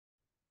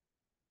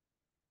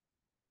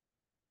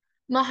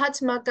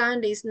Mahatma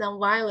Gandhi's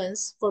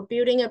Nonviolence for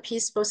Building a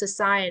Peaceful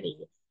Society,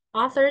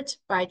 authored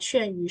by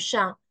Quanyu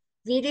Shang,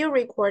 video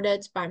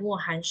recorded by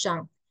Mohan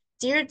Shang.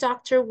 Dear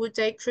Dr.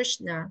 Uday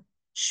Krishna,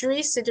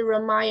 Sri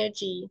Siddaramaya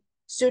Ji,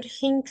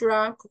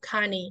 Sudhindra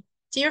Kukani,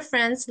 dear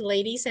friends,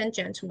 ladies and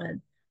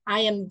gentlemen,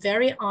 I am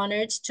very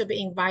honored to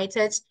be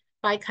invited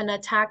by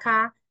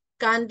Karnataka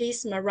Gandhi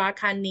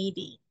Smaraka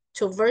Nidhi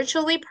to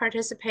virtually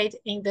participate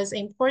in this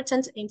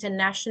important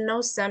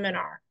international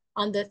seminar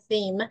on the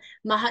theme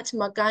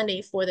Mahatma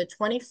Gandhi for the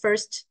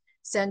 21st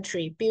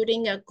Century,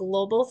 Building a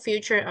Global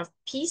Future of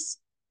Peace,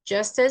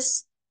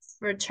 Justice,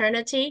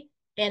 Fraternity,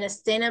 and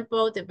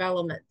Sustainable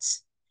Development.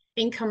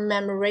 In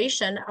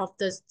commemoration of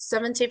the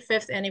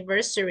 75th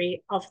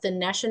anniversary of the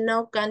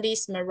National Gandhi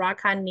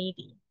Smaraka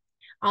Nidhi.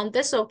 On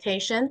this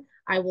occasion,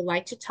 I would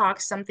like to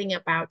talk something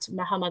about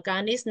Mahatma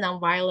Gandhi's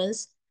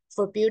nonviolence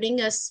for building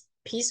a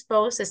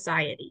peaceful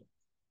society.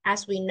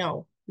 As we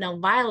know,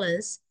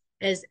 nonviolence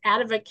is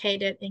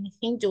advocated in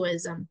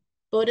Hinduism,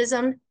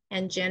 Buddhism,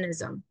 and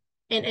Jainism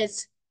in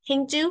its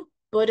Hindu,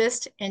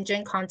 Buddhist, and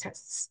Jain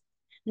contexts.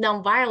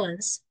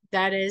 Nonviolence,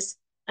 that is,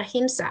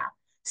 ahimsa,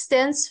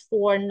 stands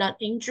for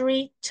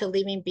non-injury to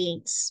living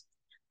beings.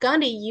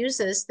 Gandhi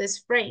uses this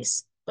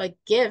phrase, but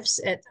gives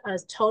it a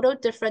total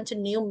different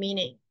new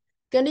meaning.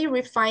 Gandhi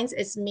refines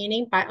its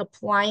meaning by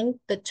applying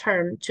the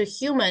term to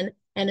human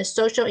and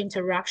social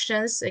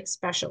interactions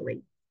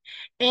especially,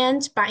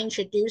 and by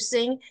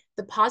introducing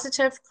the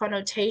positive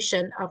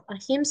connotation of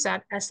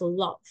ahimsa as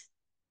love.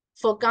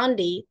 For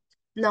Gandhi,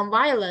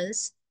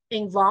 nonviolence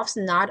involves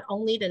not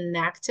only the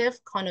negative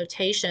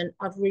connotation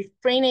of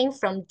refraining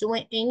from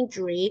doing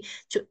injury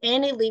to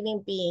any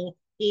living being,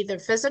 either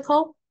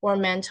physical or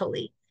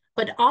mentally,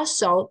 but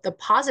also the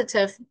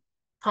positive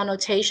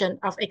connotation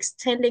of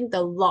extending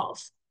the love,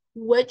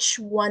 which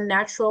one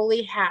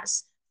naturally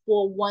has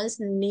for one's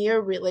near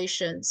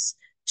relations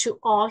to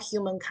all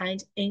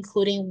humankind,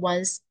 including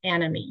one's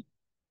enemy.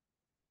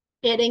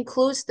 It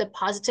includes the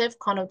positive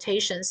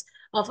connotations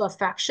of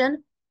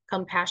affection,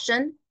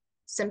 compassion,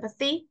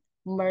 sympathy,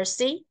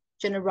 mercy,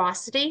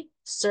 generosity,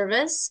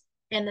 service,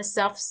 and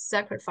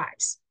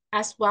self-sacrifice,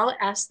 as well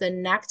as the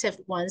negative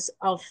ones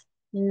of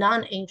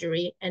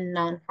non-injury and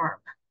non-harm.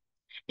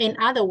 In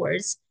other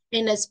words,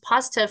 in its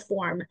positive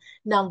form,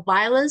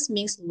 nonviolence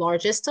means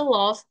largest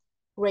love,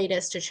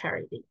 greatest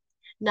charity.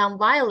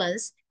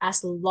 Nonviolence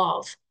as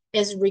love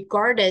is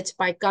regarded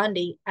by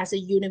Gandhi as a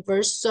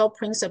universal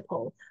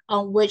principle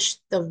on which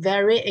the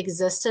very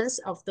existence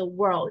of the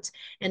world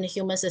and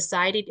human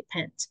society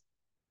depend.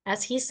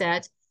 As he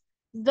said,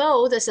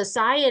 though the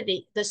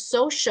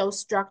social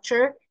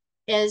structure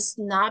is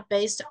not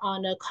based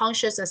on a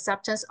conscious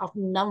acceptance of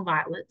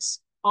nonviolence,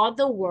 all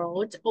the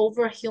world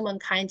over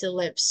humankind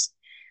lives.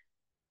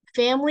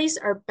 Families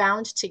are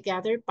bound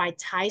together by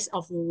ties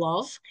of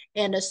love,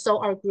 and so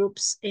are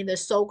groups in the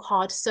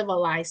so-called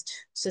civilized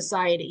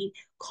society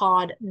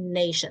called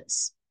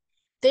nations.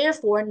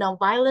 Therefore,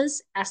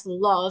 nonviolence as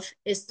love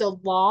is the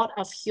law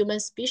of human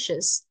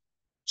species,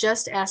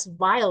 just as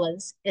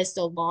violence is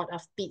the law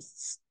of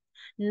beasts.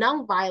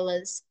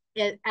 Nonviolence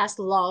as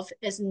love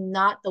is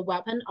not the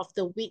weapon of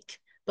the weak,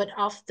 but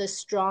of the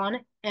strong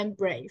and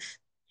brave.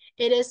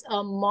 It is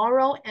a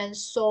moral and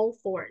soul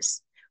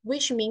force,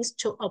 which means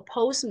to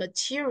oppose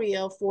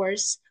material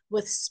force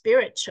with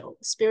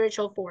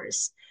spiritual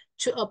force,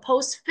 to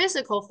oppose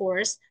physical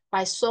force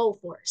by soul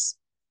force,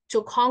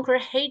 to conquer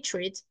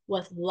hatred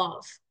with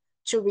love,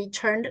 to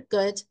return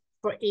good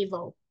for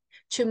evil,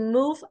 to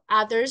move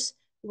others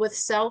with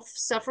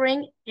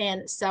self-suffering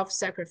and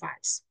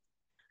self-sacrifice.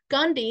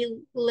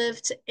 Gandhi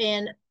lived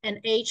in an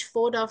age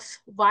full of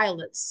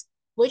violence,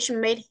 which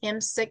made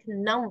him seek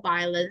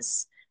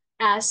non-violence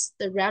as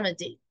the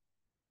remedy.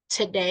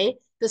 Today,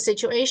 the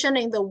situation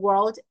in the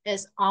world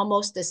is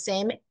almost the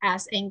same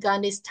as in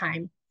Gandhi's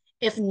time,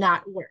 if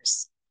not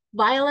worse.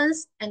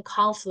 Violence and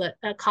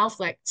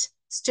conflict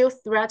still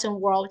threaten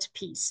world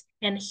peace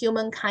and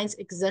humankind's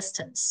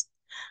existence.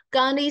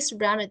 Gandhi's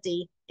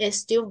remedy is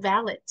still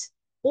valid,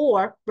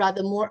 or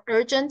rather more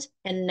urgent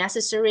and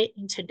necessary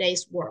in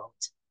today's world.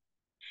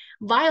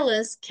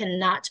 Violence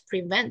cannot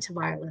prevent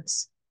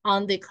violence.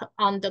 On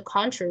the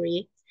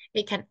contrary,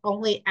 it can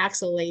only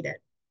accelerate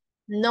it.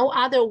 No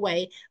other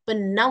way but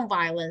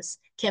nonviolence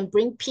can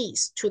bring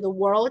peace to the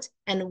world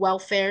and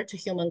welfare to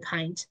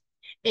humankind.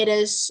 It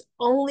is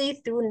only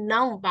through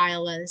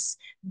nonviolence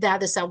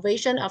that the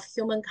salvation of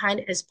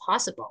humankind is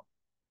possible.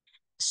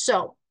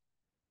 So,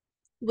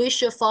 we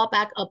should fall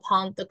back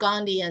upon the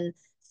Gandhian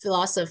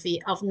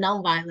philosophy of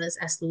nonviolence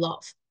as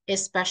love,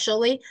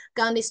 especially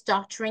Gandhi's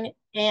doctrine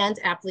and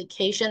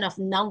application of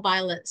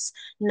nonviolence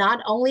not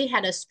only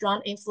had a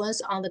strong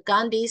influence on the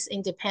Gandhi's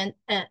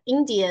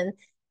Indian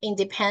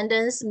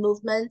independence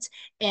movement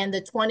and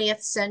the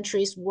 20th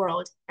century's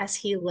world as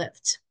he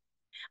lived,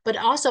 but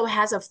also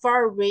has a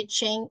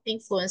far-reaching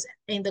influence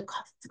in the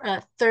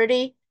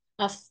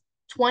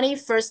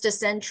 21st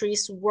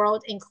century's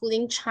world,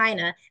 including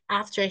China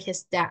after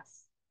his death.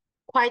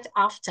 Quite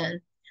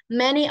often,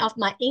 many of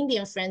my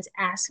Indian friends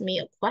ask me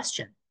a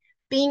question.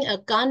 Being a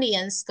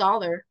Gandhian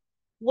scholar,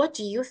 What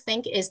do you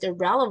think is the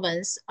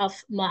relevance of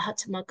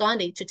Mahatma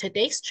Gandhi to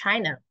today's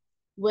China?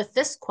 With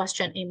this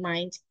question in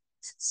mind,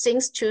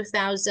 since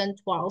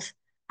 2012,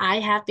 I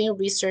have been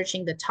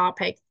researching the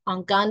topic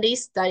on Gandhi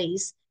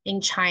studies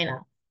in China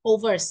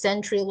over a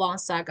century-long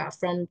saga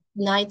from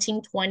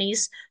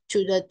 1920s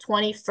to the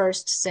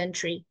 21st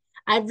century.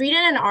 I've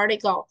written an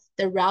article,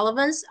 The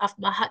Relevance of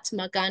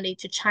Mahatma Gandhi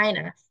to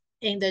China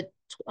in the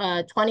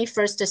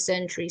 21st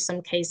century,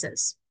 some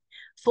cases.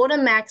 For the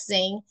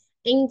magazine,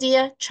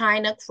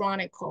 India-China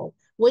Chronicle,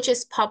 which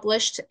is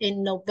published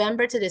in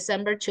November to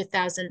December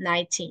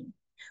 2019,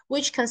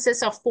 which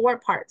consists of 4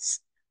 parts: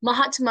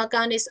 Mahatma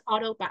Gandhi's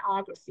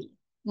autobiography,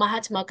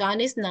 Mahatma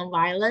Gandhi's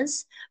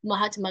nonviolence,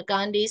 Mahatma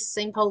Gandhi's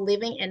simple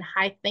living and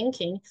high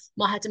thinking,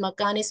 Mahatma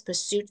Gandhi's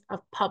pursuit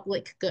of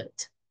public good.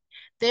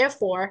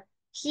 Therefore,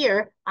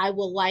 here I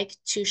would like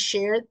to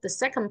share the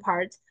second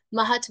part,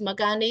 Mahatma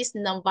Gandhi's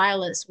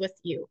nonviolence, with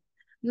you.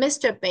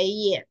 Mr. Bai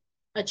Ye,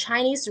 a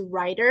Chinese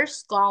writer,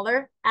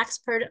 scholar,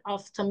 expert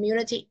of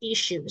community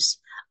issues,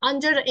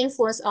 under the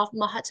influence of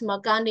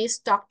Mahatma Gandhi's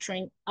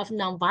doctrine of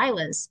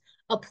nonviolence,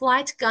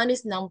 applied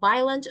Gandhi's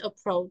nonviolent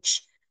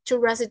approach to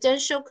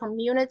residential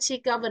community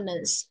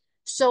governance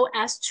so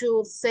as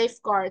to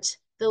safeguard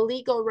the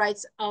legal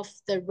rights of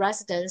the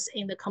residents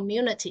in the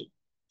community.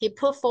 He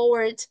put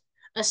forward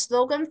a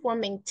slogan for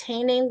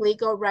maintaining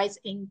legal rights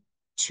in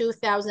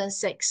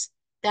 2006,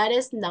 that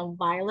is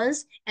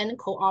nonviolence and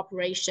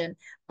cooperation,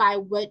 by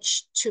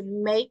which to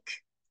make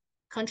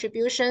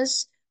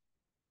contributions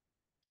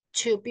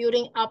to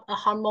building up a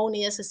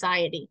harmonious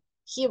society.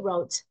 He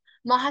wrote,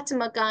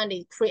 Mahatma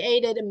Gandhi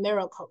created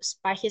miracles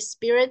by his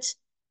spirit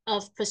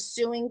of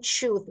pursuing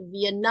truth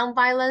via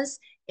nonviolence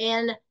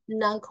and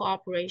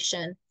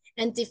non-cooperation,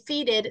 and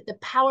defeated the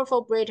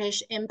powerful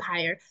British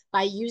Empire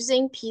by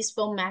using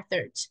peaceful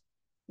methods.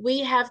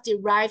 We have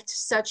derived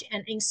such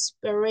an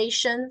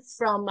inspiration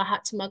from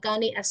Mahatma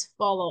Gandhi as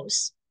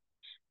follows.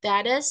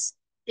 That is,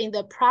 in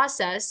the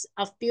process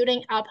of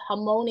building up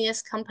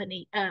harmonious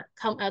community,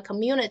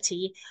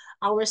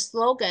 our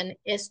slogan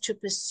is to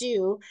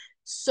pursue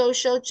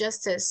social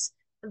justice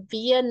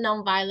via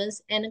nonviolence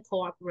and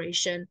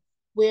cooperation.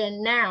 We are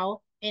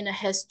now in a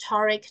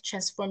historic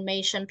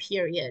transformation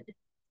period.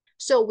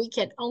 So we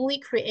can only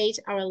create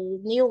our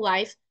new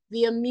life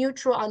via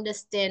mutual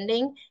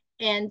understanding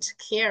and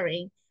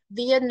caring,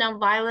 via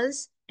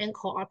nonviolence and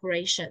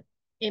cooperation.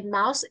 In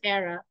Mao's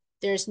era,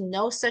 there's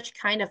no such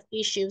kind of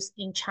issues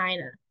in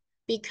China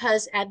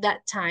because at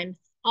that time,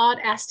 all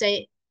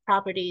estate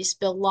properties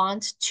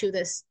belonged to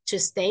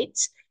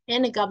states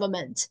and the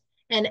government,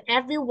 and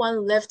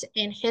everyone lived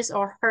in his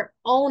or her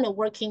own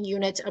working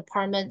unit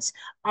apartments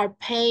by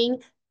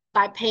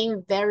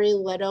paying very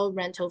little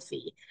rental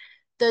fee.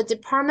 The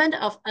Department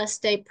of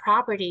Estate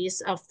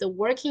Properties of the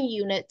working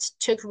unit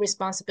took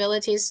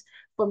responsibilities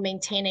for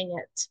maintaining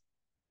it.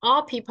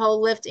 All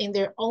people lived in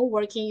their own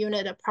working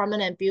unit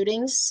apartment and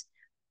buildings,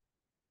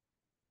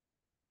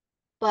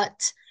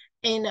 but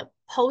in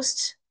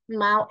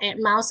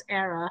post-Mao's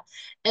era,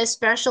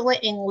 especially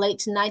in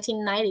late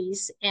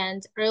 1990s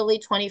and early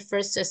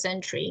 21st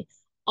century,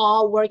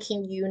 all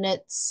working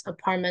units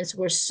apartments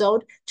were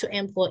sold to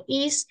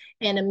employees,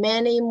 and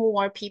many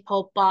more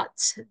people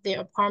bought their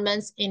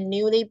apartments in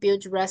newly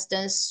built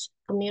residence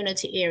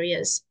community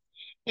areas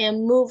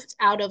and moved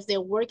out of their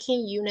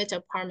working unit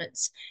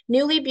apartments.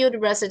 Newly built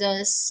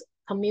residence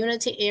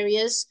community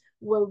areas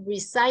were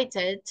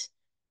resited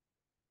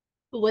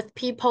with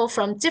people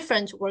from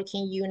different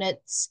working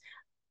units,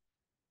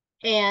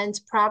 and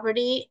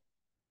property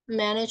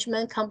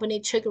management company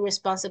took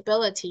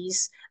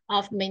responsibilities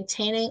of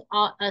maintaining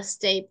all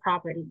estate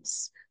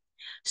properties.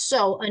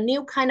 So a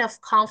new kind of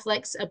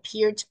conflicts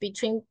appeared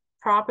between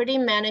property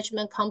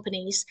management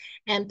companies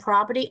and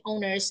property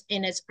owners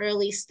in its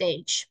early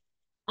stage.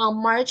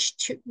 On March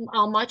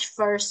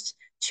 1st,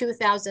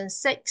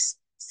 2006,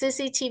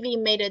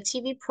 CCTV made a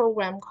TV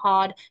program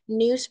called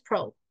News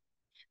Pro,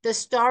 the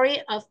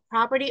story of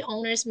property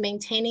owners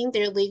maintaining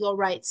their legal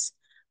rights.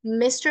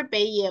 Mr.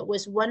 Bai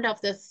was one of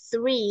the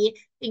 3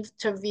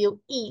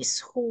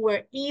 interviewees who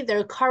were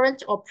either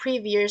current or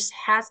previous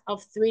heads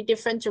of 3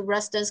 different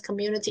residence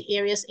community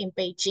areas in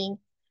Beijing.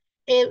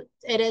 It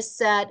is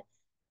said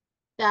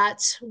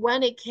that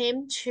when it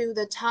came to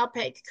the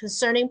topic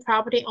concerning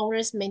property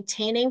owners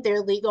maintaining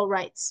their legal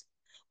rights,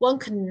 one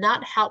could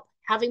not help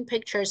having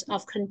pictures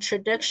of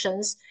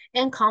contradictions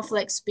and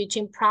conflicts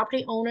between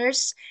property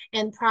owners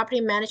and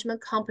property management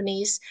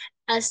companies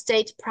as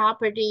state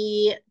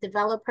property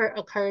developer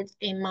occurred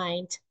in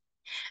mind.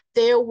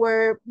 There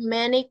were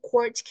many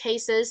court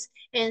cases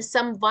and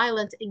some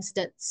violent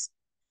incidents.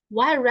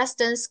 Why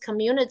residence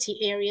community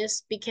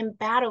areas became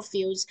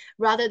battlefields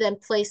rather than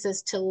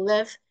places to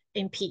live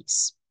in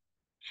peace.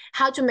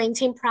 How to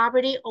maintain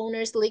property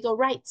owners' legal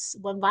rights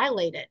when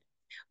violated.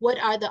 What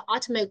are the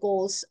ultimate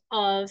goals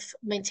of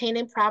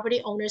maintaining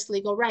property owners'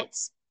 legal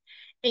rights?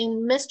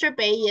 In Mr.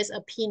 Bai's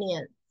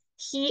opinion,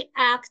 key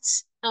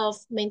acts of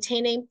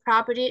maintaining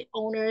property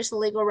owners'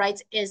 legal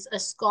rights is a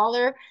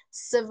scholar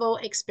civil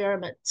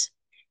experiment.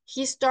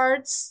 He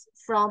starts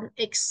from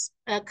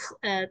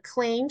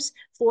claims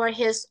for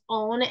his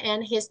own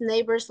and his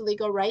neighbors'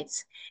 legal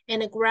rights,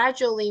 and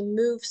gradually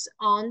moves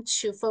on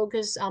to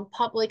focus on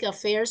public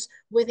affairs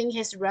within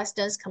his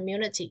residence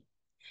community,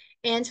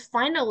 and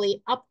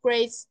finally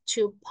upgrades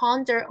to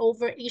ponder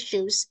over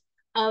issues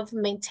of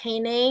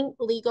maintaining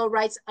legal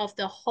rights of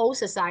the whole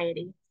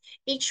society.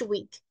 Each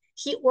week,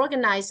 he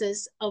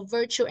organizes a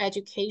virtual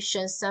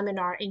education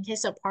seminar in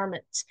his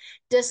apartment,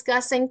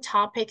 discussing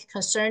topics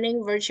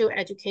concerning virtual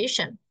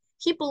education.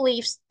 He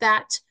believes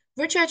that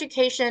virtual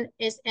education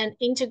is an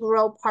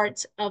integral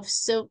part of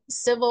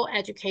civil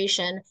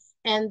education,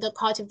 and the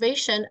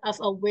cultivation of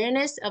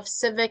awareness of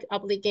civic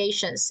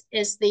obligations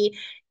is the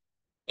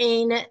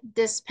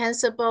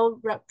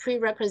indispensable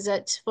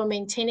prerequisite for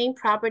maintaining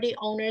property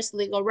owners'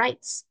 legal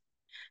rights.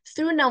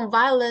 Through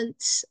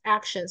nonviolent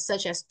actions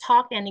such as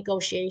talk and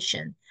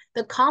negotiation,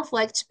 the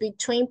conflict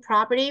between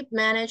property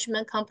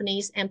management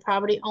companies and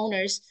property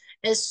owners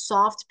is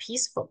solved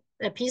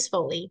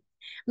peacefully.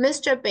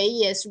 Mr.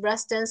 Beiye's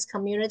residence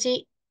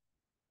community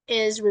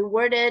is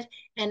rewarded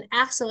an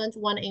excellent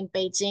one in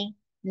Beijing.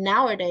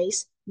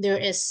 Nowadays, there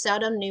is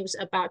seldom news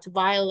about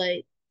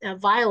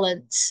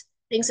violent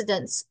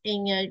incidents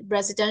in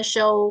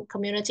residential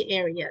community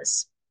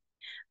areas.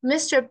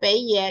 Mr.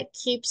 Beiye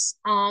keeps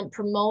on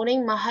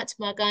promoting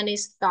Mahatma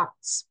Gandhi's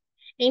thoughts.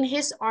 In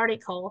his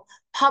article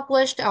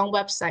published on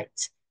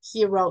website,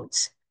 he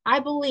wrote, "I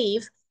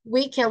believe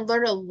we can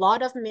learn a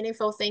lot of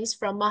meaningful things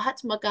from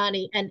Mahatma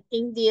Gandhi and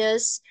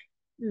India's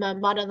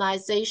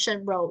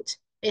modernization road,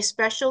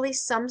 especially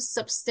some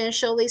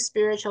substantially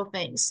spiritual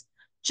things,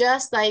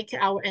 just like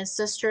our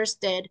ancestors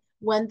did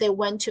when they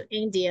went to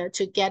India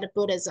to get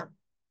Buddhism.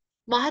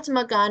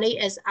 Mahatma Gandhi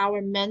is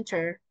our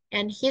mentor,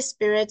 and his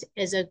spirit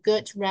is a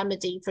good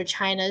remedy for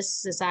China's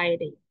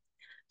society.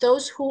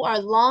 Those who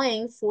are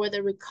longing for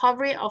the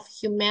recovery of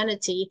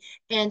humanity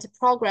and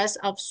progress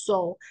of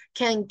soul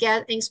can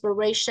get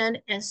inspiration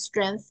and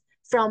strength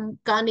from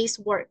Gandhi's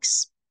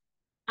works.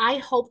 I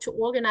hope to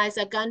organize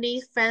a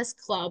Gandhi fans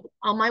club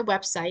on my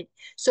website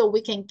so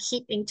we can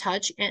keep in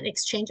touch and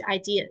exchange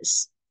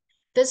ideas."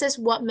 This is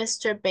what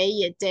Mr.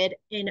 Beiye did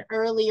in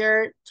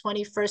earlier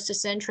 21st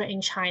century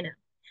in China.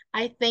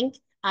 I think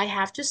I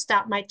have to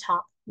stop my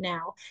talk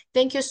now.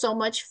 Thank you so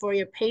much for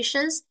your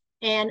patience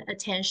and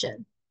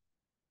attention.